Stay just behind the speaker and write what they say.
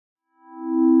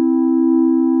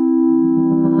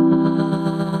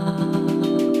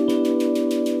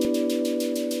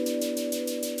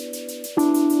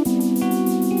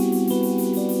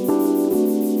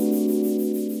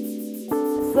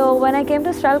I came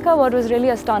to Strelka, what was really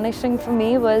astonishing for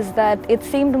me was that it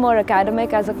seemed more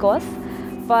academic as a course,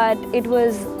 but it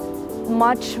was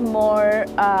much more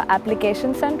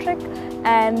application-centric.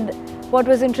 And what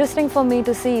was interesting for me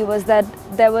to see was that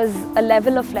there was a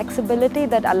level of flexibility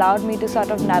that allowed me to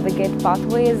sort of navigate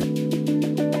pathways.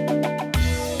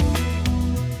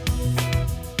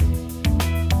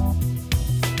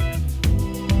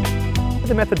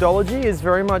 The methodology is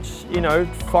very much,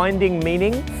 finding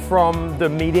meaning from the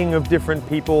meeting of different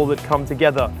people that come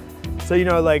together. So,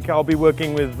 like I'll be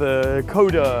working with a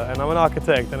coder, and I'm an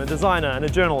architect and a designer and a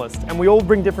journalist, and we all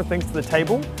bring different things to the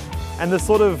table. And the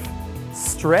sort of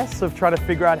stress of trying to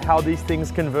figure out how these things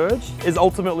converge is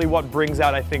ultimately what brings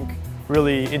out, I think,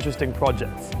 really interesting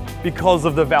projects because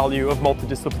of the value of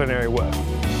multidisciplinary work.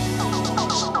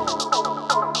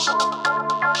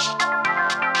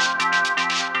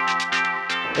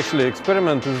 Actually,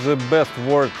 experiment is the best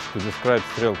word to describe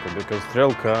Strelka, because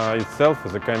Strelka itself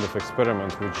is a kind of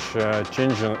experiment which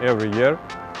changes every year.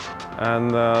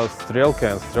 And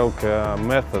Strelka and Strelka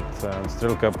method and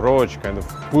Strelka approach kind of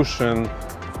pushing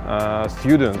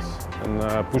students and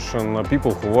pushing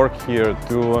people who work here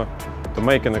to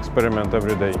make an experiment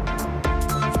every day.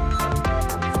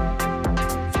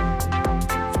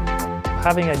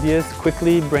 Having ideas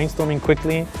quickly, brainstorming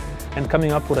quickly, and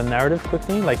coming up with a narrative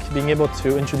quickly, like being able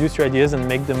to introduce your ideas and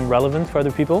make them relevant for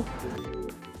other people.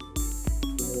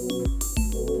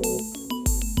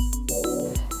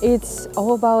 It's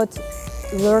all about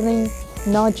learning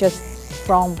not just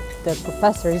from the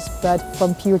professors, but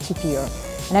from peer to peer.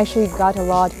 And actually got a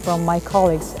lot from my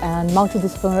colleagues, and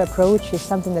multidisciplinary approach is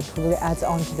something that really adds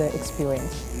on to the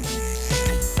experience.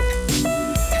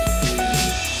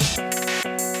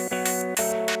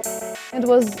 It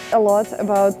was a lot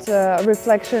about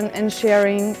reflection and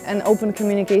sharing and open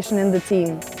communication in the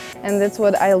team. And that's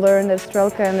what I learned at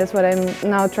Strelka, and that's what I'm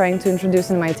now trying to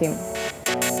introduce in my team.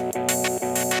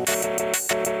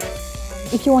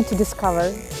 If you want to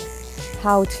discover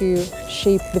how to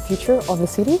shape the future of the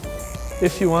city,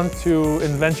 if you want to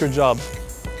invent your job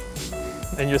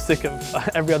and you're sick of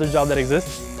every other job that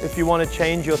exists, if you want to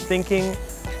change your thinking,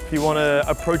 if you want to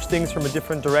approach things from a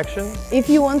different direction, if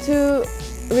you want to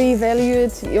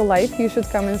reevaluate your life, you should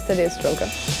come and study at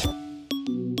Strelka.